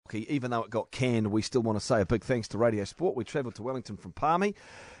hockey. Even though it got canned, we still want to say a big thanks to Radio Sport. We travelled to Wellington from Palmy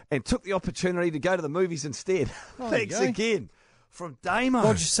and took the opportunity to go to the movies instead. Thanks again. From Damo.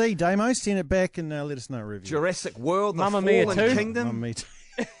 What'd you see, Damo? Send it back and let us know a review. Jurassic World, The Mamma Mia Fallen 2. Kingdom. Mamma Mia 2.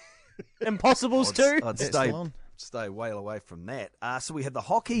 Impossibles 2. I'd stay well away from that. So we had the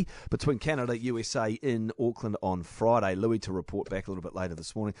hockey between Canada and USA in Auckland on Friday. Louis to report back a little bit later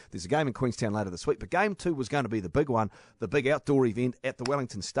this morning. There's a game in Queenstown later this week, but Game 2 was going to be the big one, the big outdoor event at the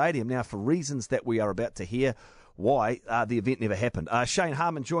Wellington Stadium. Now, for reasons that we are about to hear, why the event never happened. Shane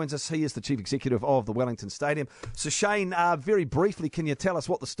Harmon joins us. He is the Chief Executive of the Wellington Stadium. So, Shane, very briefly, can you tell us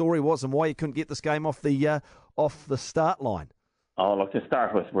what the story was and why you couldn't get this game off the start line? Oh, look, to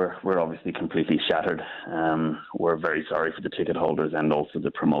start with, we're obviously completely shattered. We're very sorry for the ticket holders and also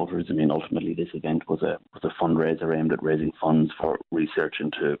the promoters. I mean, ultimately, this event was a fundraiser aimed at raising funds for research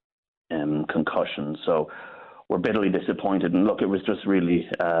into concussion. So we're bitterly disappointed. And look, it was just really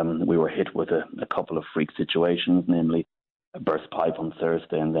we were hit with a couple of freak situations, namely a burst pipe on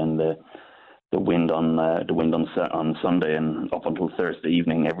Thursday, and then the wind on Sunday. And up until Thursday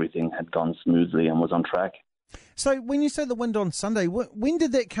evening, everything had gone smoothly and was on track. So when you say the wind on Sunday, when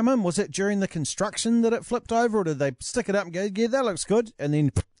did that come in? Was it during the construction that it flipped over, or did they stick it up and go, yeah, that looks good, and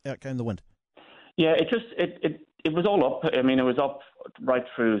then out came the wind? Yeah, it was all up. I mean, it was up right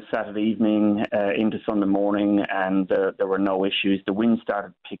through Saturday evening into Sunday morning, and there were no issues. The wind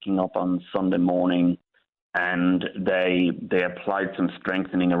started picking up on Sunday morning, and they applied some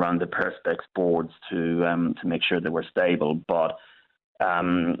strengthening around the perspex boards to make sure they were stable, but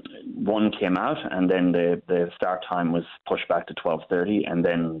one came out, and then the start time was pushed back to 12:30, and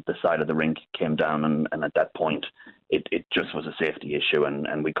then the side of the rink came down, and at that point, it just was a safety issue,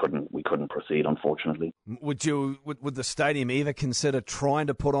 and we couldn't proceed, unfortunately. Would the stadium ever consider trying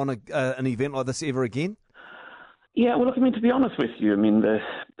to put on an event like this ever again? Yeah, well, look, I mean, to be honest with you, I mean,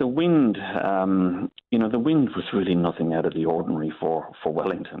 the wind, the wind was really nothing out of the ordinary for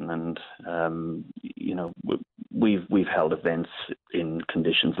Wellington, and we've held events in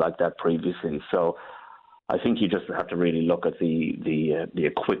conditions like that previously. So I think you just have to really look at the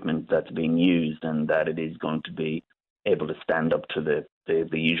equipment that's being used, and that it is going to be able to stand up to the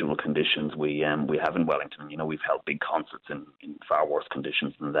usual conditions we have in Wellington. You know, we've held big concerts in far worse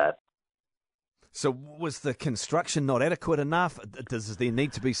conditions than that. So was the construction not adequate enough? Does there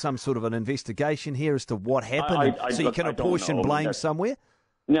need to be some sort of an investigation here as to what happened, so you can apportion blame somewhere?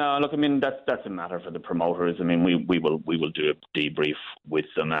 No, look, I mean, that's a matter for the promoters. I mean, we will do a debrief with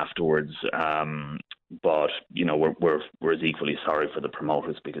them afterwards. But you know, we're as equally sorry for the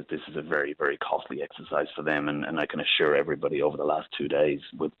promoters, because this is a very, very costly exercise for them. And I can assure everybody, over the last 2 days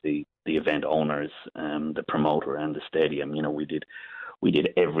with the event owners, the promoter and the stadium, you know, we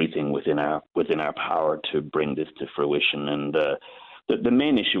did everything within our power to bring this to fruition. And the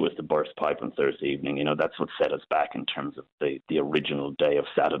main issue was the burst pipe on Thursday evening. You know, that's what set us back in terms of the original day of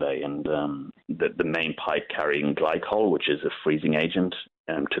Saturday. And the main pipe carrying glycol, which is a freezing agent,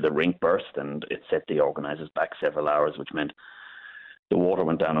 to the rink burst, and it set the organisers back several hours, which meant the water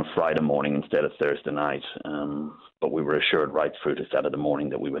went down on Friday morning instead of Thursday night. But we were assured right through to Saturday morning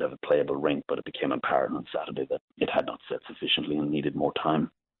that we would have a playable rink, but it became apparent on Saturday that it had not set sufficiently and needed more time.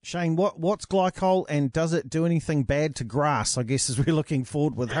 Shane, what's glycol, and does it do anything bad to grass, I guess, as we're looking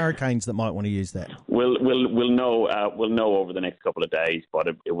forward with hurricanes that might want to use that? We'll know over the next couple of days, but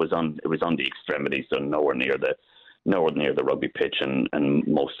it was on the extremity, so nowhere near the rugby pitch, and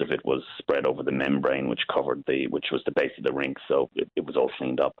most of it was spread over the membrane, which was the base of the rink, so it was all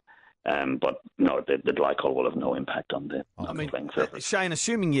cleaned up. But no, the glycol will have no impact on the playing surface. Shane,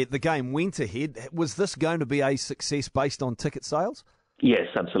 assuming the game went ahead, was this going to be a success based on ticket sales? Yes,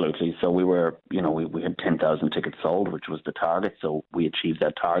 absolutely. So we had 10,000 tickets sold, which was the target. So we achieved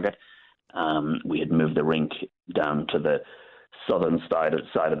that target. We had moved the rink down to the southern side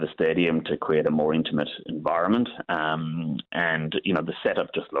of the stadium to create a more intimate environment. And you know, the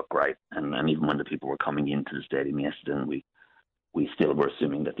setup just looked great. And even when the people were coming into the stadium yesterday, and we still were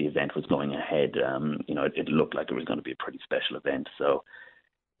assuming that the event was going ahead. It looked like it was going to be a pretty special event. So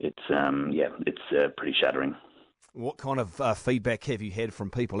it's pretty shattering. What kind of feedback have you had from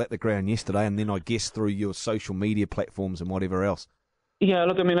people at the ground yesterday, and then I guess through your social media platforms and whatever else? Yeah,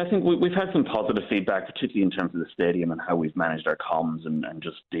 look, I mean, I think we've had some positive feedback, particularly in terms of the stadium and how we've managed our comms and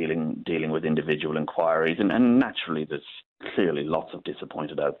just dealing with individual inquiries. And naturally, there's clearly lots of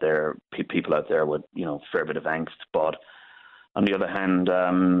disappointed out there, people out there with, you know, a fair bit of angst. But on the other hand,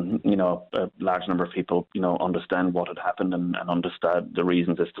 a large number of people, you know, understand what had happened and understand the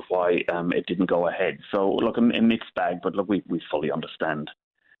reasons as to why it didn't go ahead. So, look, a mixed bag, but look, we fully understand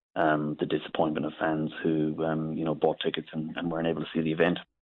the disappointment of fans who, bought tickets and weren't able to see the event.